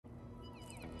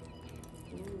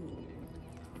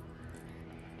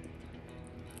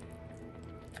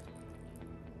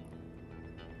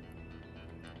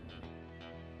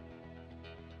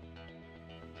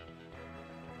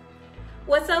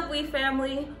What's up, We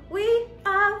family? We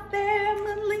are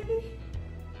family.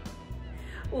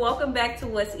 Welcome back to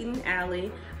What's Eating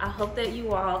Alley. I hope that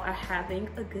you all are having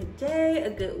a good day, a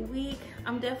good week.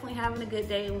 I'm definitely having a good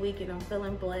day and week, and I'm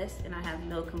feeling blessed and I have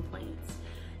no complaints.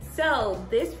 So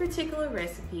this particular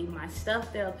recipe, my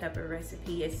stuffed bell pepper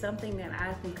recipe, is something that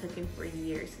I've been cooking for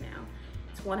years now.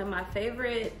 It's one of my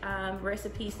favorite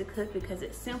recipes to cook because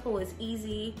it's simple, it's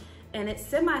easy, and it's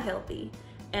semi-healthy.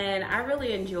 And I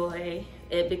really enjoy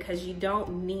it because you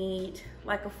don't need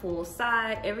like a full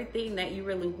side. Everything that you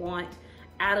really want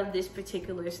out of this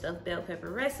particular stuffed bell pepper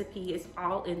recipe is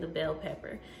all in the bell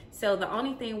pepper. So the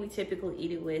only thing we typically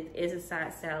eat it with is a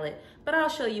side salad, but I'll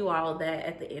show you all of that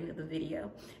at the end of the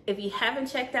video. If you haven't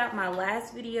checked out my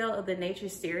last video of the nature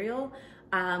cereal,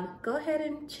 go ahead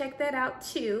and check that out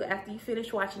too after you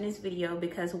finish watching this video,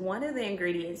 because one of the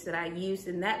ingredients that I used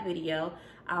in that video,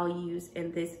 I'll use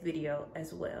in this video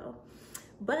as well.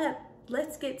 But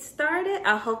let's get started.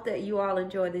 I hope that you all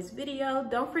enjoy this video.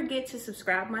 Don't forget to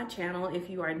subscribe to my channel if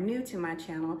you are new to my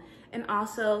channel, and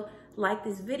also like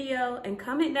this video and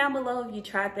comment down below if you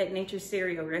tried that nature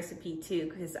cereal recipe too,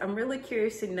 because I'm really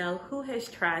curious to know who has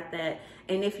tried that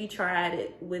and if you tried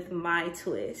it with my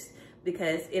twist,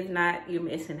 because if not, you're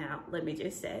missing out, let me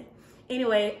just say.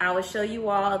 Anyway, I will show you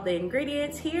all the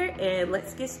ingredients here and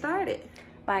let's get started.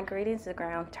 My ingredients are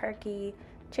ground turkey,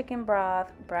 chicken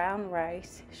broth, brown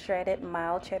rice, shredded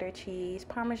mild cheddar cheese,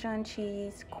 parmesan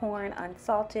cheese, corn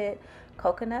unsalted,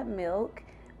 coconut milk,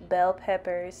 bell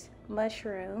peppers,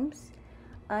 mushrooms,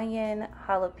 onion,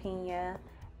 jalapeno,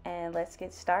 and let's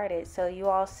get started. So you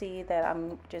all see that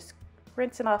I'm just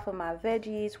rinsing off of my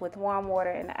veggies with warm water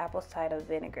and apple cider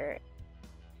vinegar.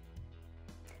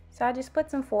 So I just put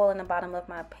some foil in the bottom of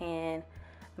my pan.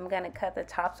 I'm going to cut the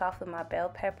tops off of my bell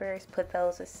peppers, put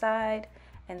those aside,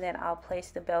 and then I'll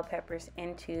place the bell peppers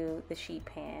into the sheet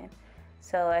pan.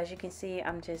 So as you can see,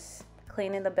 I'm just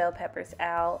cleaning the bell peppers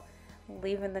out,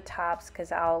 leaving the tops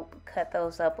because I'll cut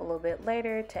those up a little bit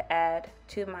later to add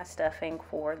to my stuffing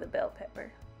for the bell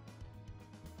pepper.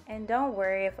 And don't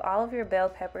worry if all of your bell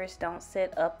peppers don't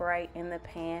sit upright in the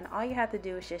pan. All you have to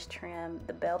do is just trim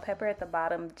the bell pepper at the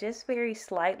bottom just very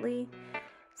slightly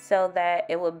so that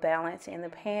it will balance in the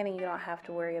pan and you don't have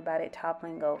to worry about it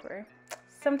toppling over.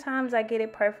 Sometimes I get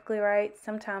it perfectly right,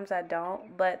 sometimes I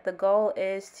don't, but the goal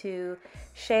is to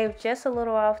shave just a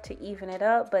little off to even it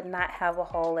up, but not have a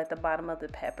hole at the bottom of the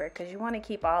pepper, because you want to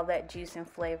keep all that juice and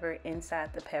flavor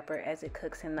inside the pepper as it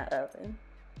cooks in the oven.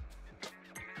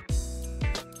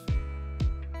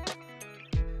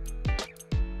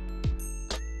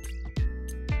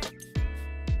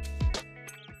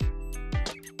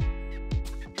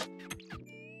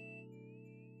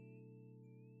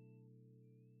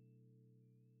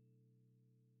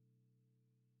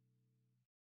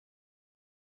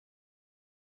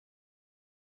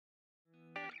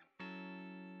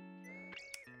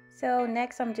 So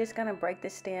next I'm just going to break the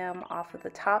stem off of the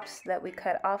tops that we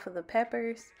cut off of the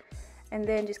peppers, and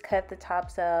then just cut the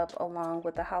tops up along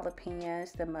with the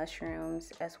jalapenos, the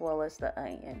mushrooms, as well as the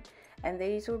onion. And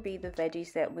these will be the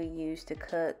veggies that we use to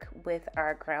cook with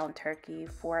our ground turkey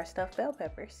for our stuffed bell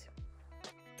peppers.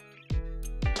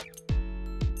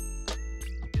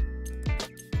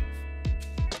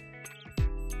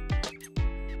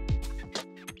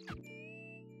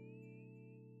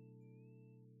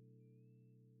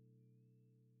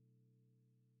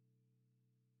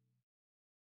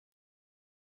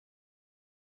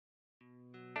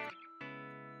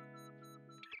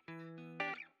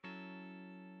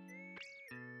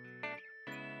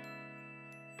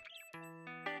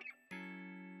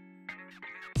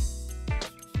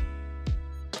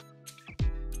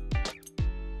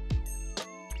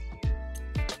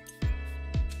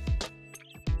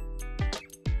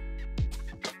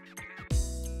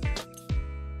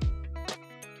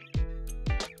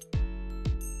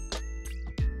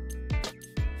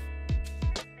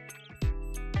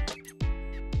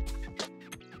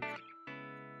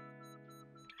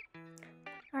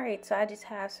 Alright, so I just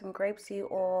have some grapeseed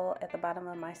oil at the bottom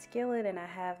of my skillet, and I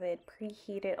have it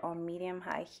preheated on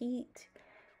medium-high heat.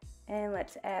 And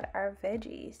let's add our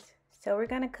veggies. So we're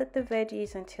going to cook the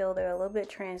veggies until they're a little bit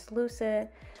translucent,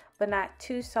 but not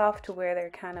too soft to where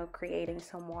they're kind of creating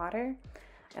some water.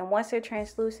 And once they're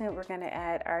translucent, we're going to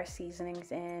add our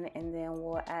seasonings in, and then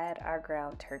we'll add our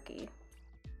ground turkey.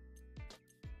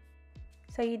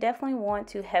 So you definitely want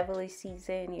to heavily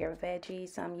season your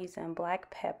veggies. I'm using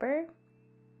black pepper.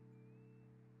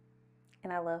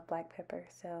 And I love black pepper,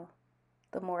 so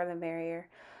the more the merrier.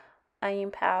 Onion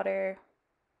powder.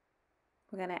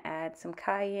 We're going to add some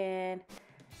cayenne.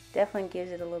 Definitely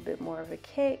gives it a little bit more of a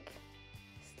kick.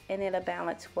 and it'll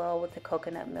balance well with the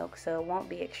coconut milk, so it won't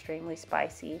be extremely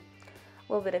spicy.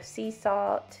 A little bit of sea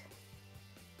salt,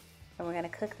 and we're going to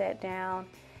cook that down.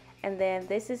 And then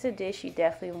this is a dish you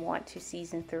definitely want to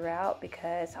season throughout,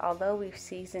 because although we've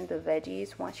seasoned the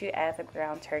veggies, once you add the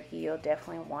ground turkey, you'll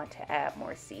definitely want to add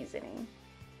more seasoning.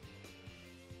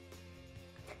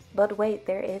 But wait,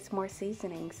 there is more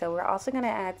seasoning. So we're also going to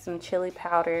add some chili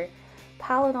powder.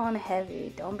 Pile it on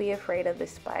heavy. Don't be afraid of the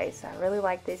spice. I really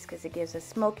like this because it gives a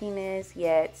smokiness,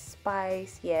 yet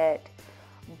spice, yet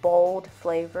bold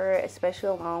flavor, especially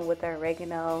along with the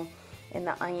oregano and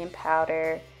the onion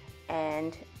powder,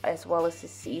 and as well as the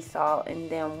sea salt. And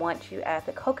then once you add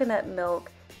the coconut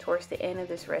milk towards the end of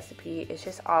this recipe, it's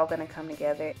just all going to come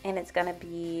together, and it's going to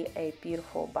be a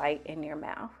beautiful bite in your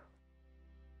mouth.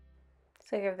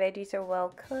 So your veggies are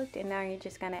well cooked, and now you're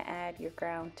just going to add your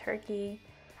ground turkey.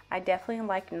 I definitely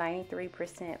like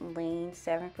 93% lean,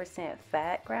 7%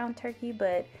 fat ground turkey,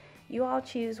 but you all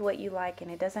choose what you like, and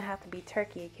it doesn't have to be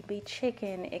turkey. It could be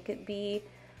chicken, it could be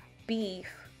beef,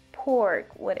 pork,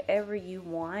 whatever you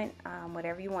want.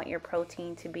 Whatever you want your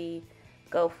protein to be,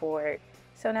 go for it.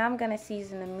 So now I'm going to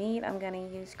season the meat. I'm going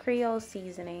to use Creole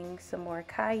seasoning, some more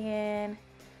cayenne,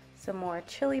 some more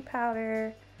chili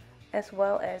powder, as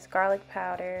well as garlic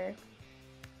powder,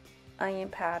 onion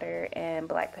powder, and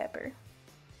black pepper.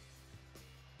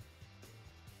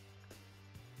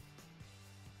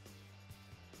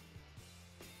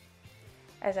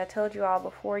 As I told you all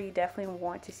before, you definitely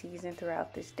want to season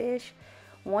throughout this dish.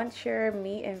 Once your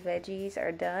meat and veggies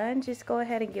are done, just go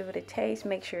ahead and give it a taste.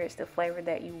 Make sure it's the flavor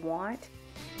that you want.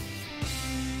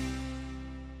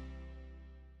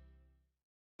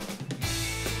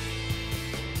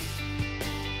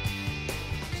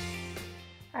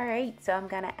 Alright, so I'm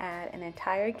going to add an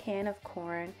entire can of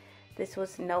corn. This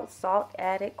was no salt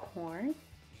added corn.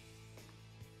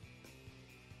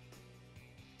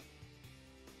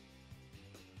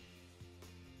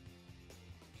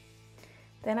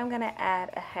 Then I'm going to add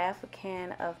a half a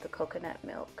can of the coconut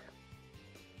milk.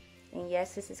 And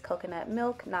yes, this is coconut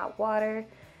milk, not water.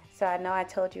 So I know I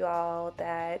told you all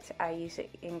that I use an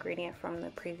ingredient from the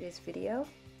previous video,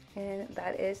 and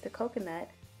that is the coconut.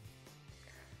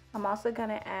 I'm also going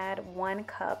to add 1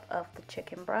 cup of the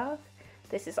chicken broth.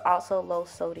 This is also low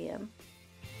sodium.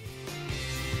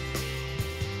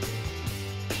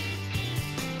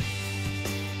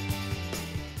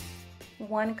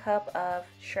 1 cup of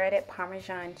shredded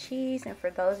Parmesan cheese, and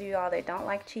for those of you all that don't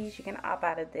like cheese, you can opt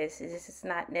out of this. This is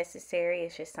not necessary.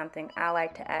 It's just something I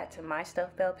like to add to my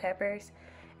stuffed bell peppers.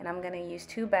 And I'm going to use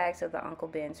 2 bags of the Uncle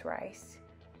Ben's rice.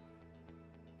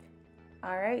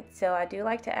 Alright, so I do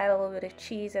like to add a little bit of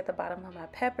cheese at the bottom of my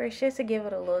peppers just to give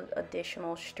it a little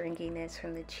additional stringiness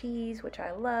from the cheese, which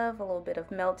I love, a little bit of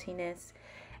meltiness.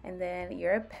 And then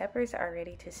your peppers are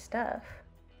ready to stuff.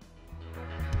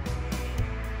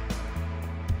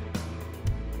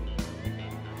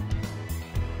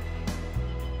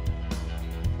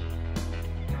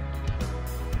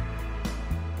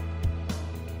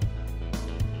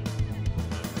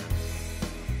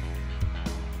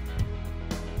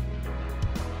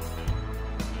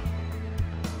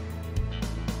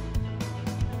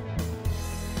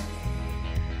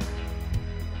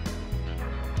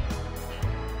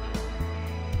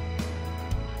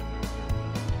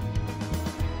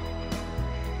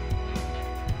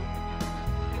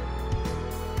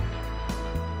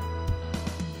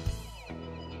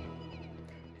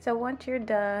 So once you're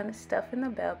done stuffing the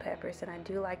bell peppers, and I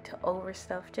do like to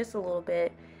overstuff just a little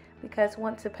bit, because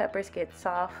once the peppers get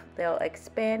soft, they'll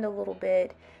expand a little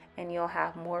bit and you'll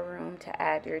have more room to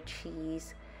add your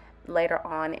cheese later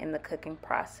on in the cooking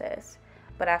process.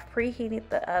 But I've preheated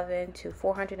the oven to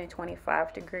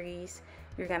 425 degrees.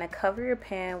 You're going to cover your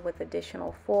pan with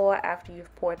additional foil after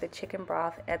you've poured the chicken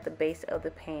broth at the base of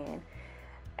the pan.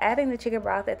 Adding the chicken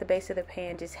broth at the base of the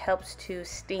pan just helps to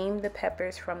steam the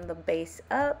peppers from the base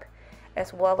up,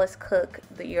 as well as cook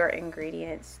your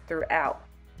ingredients throughout.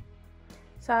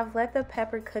 So I've let the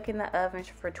pepper cook in the oven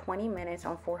for 20 minutes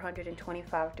on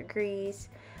 425 degrees.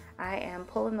 I am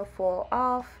pulling the foil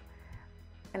off,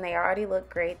 and they already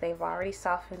look great. They've already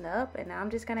softened up, and now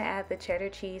I'm just going to add the cheddar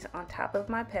cheese on top of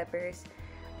my peppers.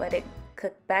 Let it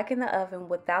cook back in the oven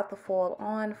without the foil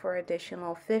on for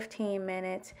additional 15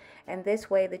 minutes, and this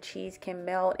way the cheese can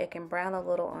melt, it can brown a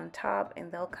little on top,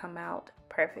 and they'll come out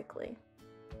perfectly.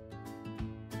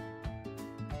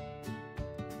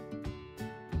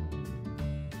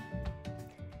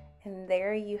 And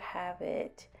there you have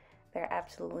it. They're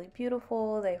absolutely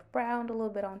beautiful. They've browned a little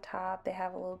bit on top. They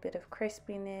have a little bit of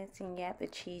crispiness, and yet the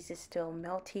cheese is still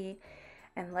melty.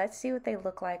 And let's see what they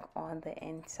look like on the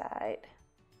inside.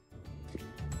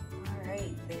 Alright,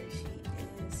 right, there she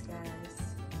is,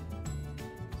 guys.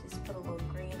 Just put a little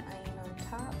green onion on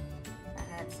top.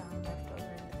 I had some left over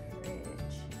in the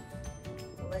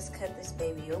fridge. Let's cut this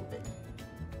baby open.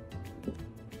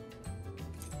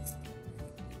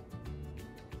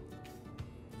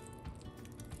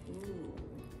 Ooh.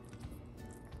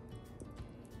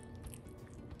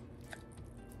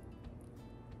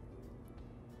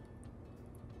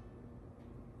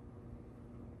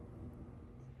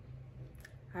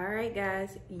 All right,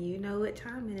 guys, you know what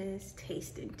time it is.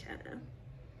 Tasting time.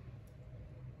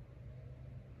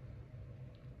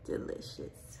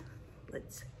 Delicious.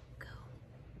 Let's go.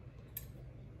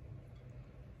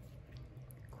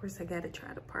 Of course, I gotta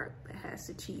try the part that has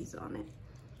the cheese on it.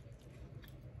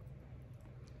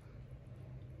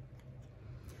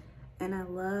 And I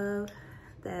love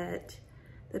that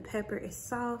the pepper is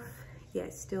soft,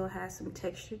 yet still has some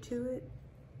texture to it.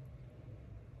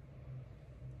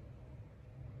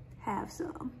 Have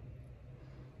some.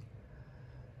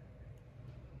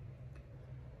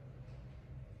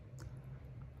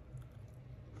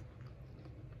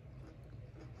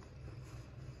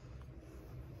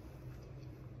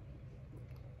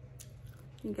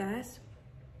 You guys,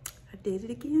 I did it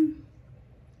again.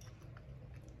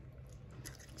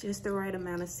 Just the right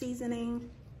amount of seasoning.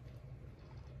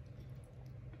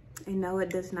 I know it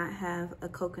does not have a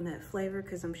coconut flavor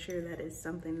because I'm sure that is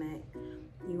something that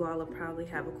you all will probably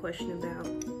have a question about.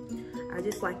 I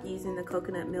just like using the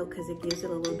coconut milk because it gives it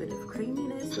a little bit of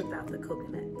creaminess without the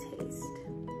coconut taste.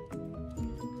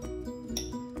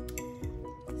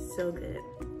 So good.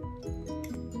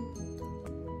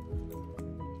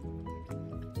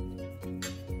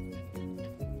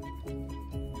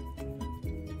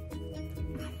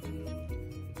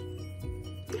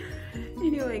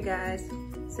 Anyway, guys,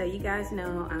 so you guys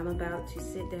know I'm about to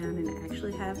sit down and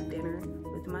actually have dinner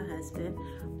with my husband,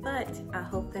 but I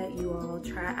hope that you all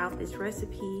try out this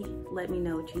recipe. Let me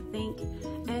know what you think,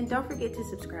 and don't forget to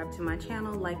subscribe to my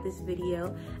channel, like this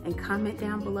video, and comment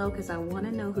down below because I want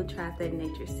to know who tried that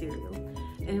nature cereal.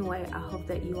 Anyway, I hope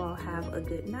that you all have a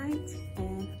good night,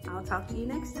 and I'll talk to you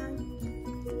next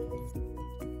time.